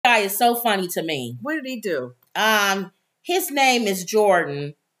is so funny to me. What did he do? His name is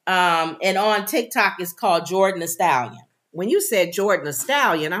Jordan. And on TikTok it's called Jordan the Stallion. When you said Jordan the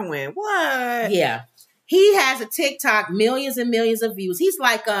Stallion, I went, what? Yeah. He has a TikTok, millions and millions of views. He's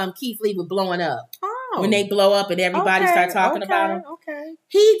like Keith Lee with Blowing Up. Oh. When they blow up and everybody start talking about him. Okay.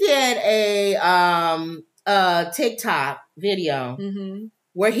 He did a TikTok video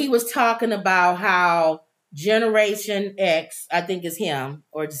where he was talking about how Generation X, I think is him,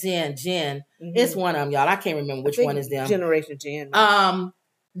 or Gen. It's one of them, y'all. I can't remember which one is them. Generation Gen.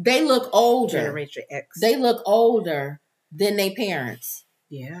 They look older. Generation X. They look older than their parents.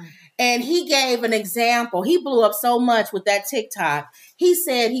 Yeah. And he gave an example. He blew up so much with that TikTok. He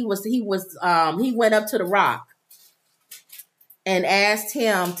said he went up to The Rock and asked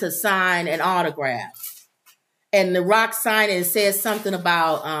him to sign an autograph. And The Rock signed it and said something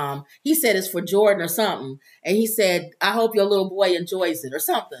about, he said it's for Jordan or something. And he said, I hope your little boy enjoys it or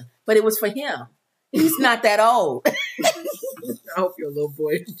something. But it was for him. He's not that old. I hope your little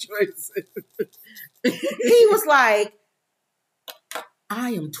boy enjoys it. He was like,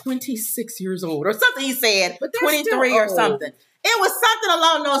 I am 26 years old or something he said, 23 or something. It was something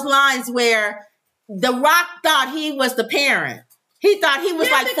along those lines where The Rock thought he was the parent. He thought he was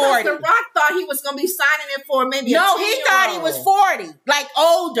like 40. The Rock thought he was going to be signing it for maybe No, he thought he was 40, like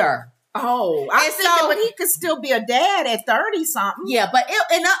older. Oh, I was thinking, but he could still be a dad at 30 something. Yeah, but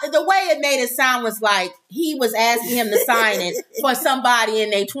the way it made it sound was like he was asking him to sign it for somebody in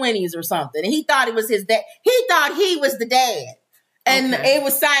their 20s or something. And he thought it was his dad. He thought he was the dad. And it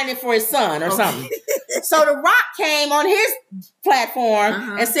was signing for his son or something. So The Rock came on his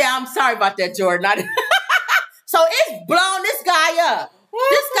platform and said, I'm sorry about that, Jordan. So it's blown this guy up.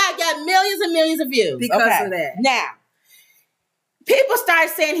 This guy got millions and millions of views. Because of that. Now, people start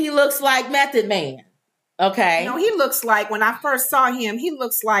saying he looks like Method Man. Okay. No, he looks like, when I first saw him, he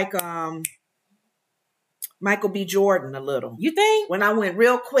looks like Michael B. Jordan a little. You think? When I went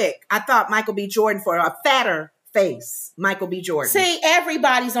real quick, I thought Michael B. Jordan for a fatter face. Michael B. Jordan. See,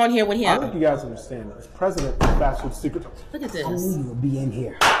 everybody's on here with him. I don't think you guys understand this. President of Fast Food Secret. Look at this. I knew you'll be in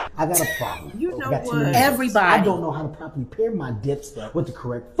here. I got a problem. You know what? Everybody. I don't know how to properly pair my dips with the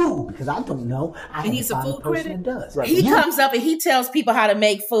correct food because I don't know. And he's a food critic? That does. Right. He comes up and he tells people how to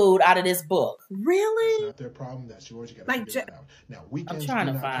make food out of this book. Really? It's not their problem. That's yours. You got to figure it out. Now, weekends. I'm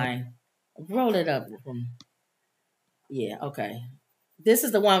trying to find. Roll it up. Yeah. Okay. This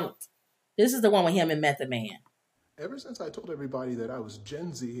is the one. This is the one with him and Method Man. Ever since I told everybody that I was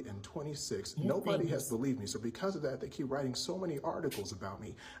Gen Z and 26, nobody has believed me. So because of that, they keep writing so many articles about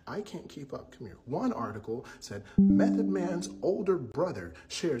me. I can't keep up. Come here. One article said, Method Man's older brother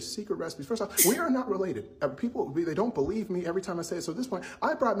shares secret recipes. First off, we are not related. People, they don't believe me every time I say it. So at this point,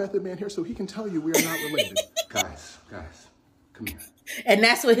 I brought Method Man here so he can tell you we are not related. Guys, come here. And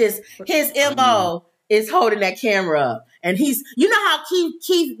that's what his MO is, holding that camera up. And he's, you know how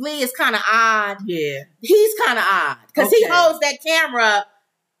Keith Lee is kind of odd? Yeah. He's kind of odd because he holds that camera up.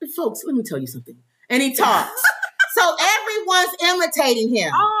 Folks, let me tell you something. And he talks. So everyone's imitating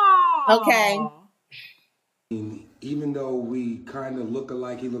him. Oh. Okay. Even though we kind of look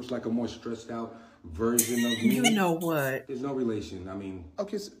alike, he looks like a more stressed out version of me. You know what? There's no relation. I mean.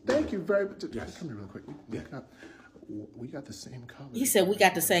 Okay, so thank you very much. Yes. Come here real quick. We got the same color. He said we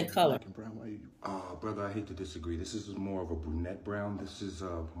got the same color. Black and brown. Why you... Brother, I hate to disagree. This is more of a brunette brown. This is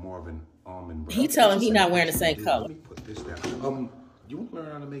more of an almond brown. He telling him he's not wearing the same color. Let me put this down. You want to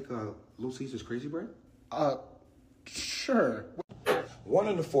learn how to make Little Caesar's Crazy Bread? Sure. 1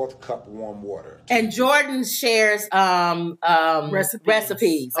 1/4 cup warm water. And Jordan shares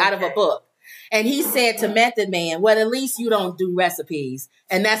recipes out of a book. And he said to Method Man, well, at least you don't do recipes.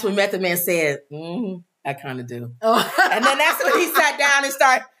 And that's when Method Man said, I kind of do. And then that's when he sat down and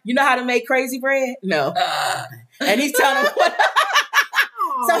started, you know how to make crazy bread? No. And he's telling him what.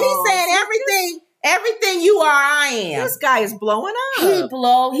 So he said, everything you are, I am. This guy is blowing up.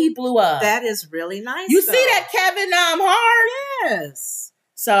 He blew up. That is really nice. You see that Kevin Hart? Yes.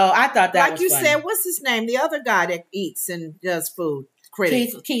 So I thought that like was you funny. said, what's his name? The other guy that eats and does food.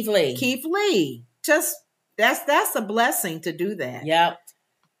 Critic. Keith Lee. Keith Lee. Just that's a blessing to do that. Yep.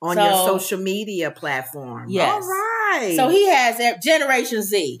 On your social media platform. Yes. All right. So he has Generation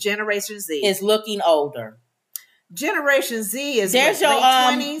Z. Generation Z is looking older. Generation Z is there's your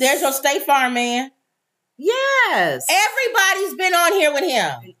 20s. There's your State Farm man. Yes. Everybody's been on here with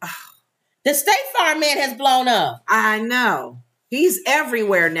him. The State Farm man has blown up. I know. He's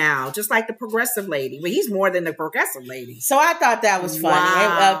everywhere now, just like the progressive lady. But he's more than the progressive lady. So I thought that was funny.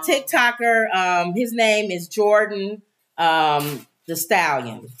 Wow. TikToker, his name is Jordan. The the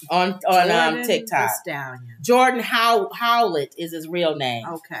Stallion on Jordan TikTok. the Stallion. Jordan Howlett is his real name.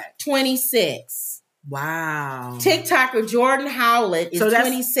 Okay. 26. Wow. TikToker Jordan Howlett is So that's-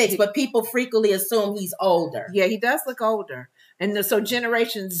 26, but people frequently assume he's older. Yeah, he does look older. And so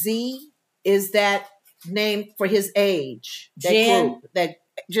Generation Z is that name for his age. That group. That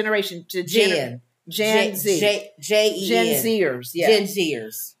generation to Gen Z. J-E-N. Gen Zers. Yeah. Gen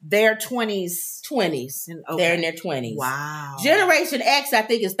Zers. They're 20s. 20s. Okay. They're in their 20s. Wow. Generation X, I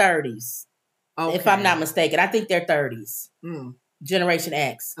think, is 30s. Okay. If I'm not mistaken. I think they're 30s. Generation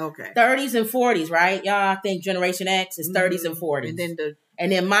X. Okay. 30s and 40s, right? Y'all, I think Generation X is 30s and 40s.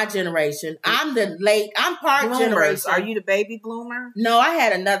 And then my generation, I'm part bloomers. generation. Are you the baby bloomer? No, I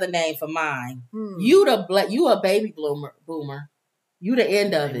had another name for mine. You a baby boomer. You the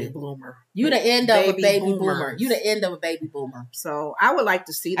end of Baby it. bloomer. You the end of a baby boomers. boomer. You the end of a baby boomer. So I would like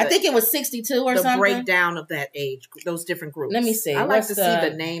to see I think it was 62 or something. The breakdown of that age, those different groups. Let me see. I like to see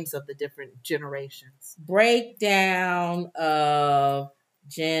the names of the different generations. Breakdown of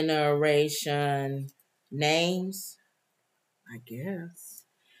generation names. I guess.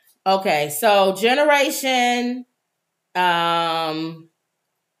 Okay, so generation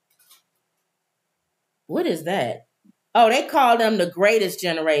what is that? Oh, they call them the greatest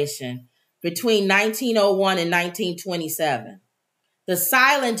generation between 1901 and 1927. The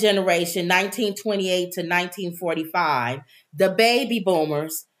silent generation, 1928 to 1945. The baby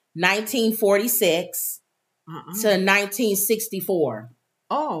boomers, 1946 to 1964.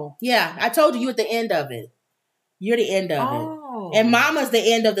 Oh. Yeah, I told you at the end of it. You're the end of it. And mama's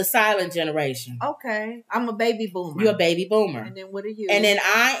the end of the silent generation. Okay. I'm a baby boomer. You're a baby boomer. And then what are you? And then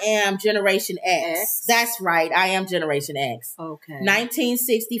I am Generation X. That's right. I am Generation X. Okay.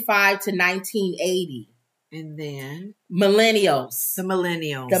 1965 to 1980. And then? Millennials. The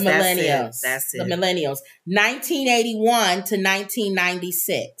millennials. The millennials. That's it. The millennials. 1981 to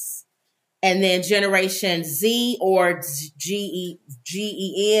 1996. And then Generation Z or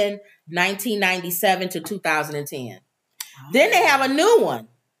GEN, 1997 to 2010. Then they have a new one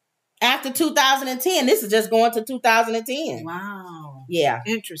after 2010. This is just going to 2010. Wow. Yeah.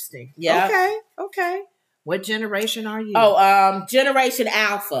 Interesting. Yeah. Okay. What generation are you? Oh, Generation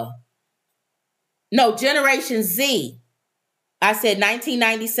Alpha. No, Generation Z. I said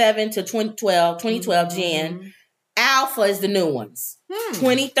 1997 to 2012 Gen. Alpha is the new ones.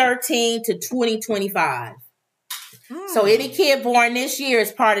 2013 to 2025. So any kid born this year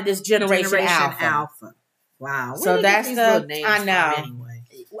is part of this Generation Alpha. Wow. So that's the names I know. Anyway?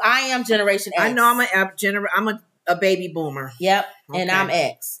 I am Generation X. I know I'm a baby boomer. Yep. Okay. And I'm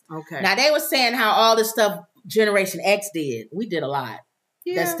X. Okay. Now they were saying how all this stuff Generation X did. We did a lot.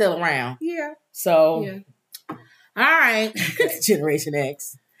 Yeah. That's still around. Yeah. So Yeah. all right. Generation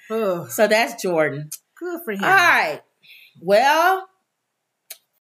X. So that's Jordan. Good for him. All right. Well,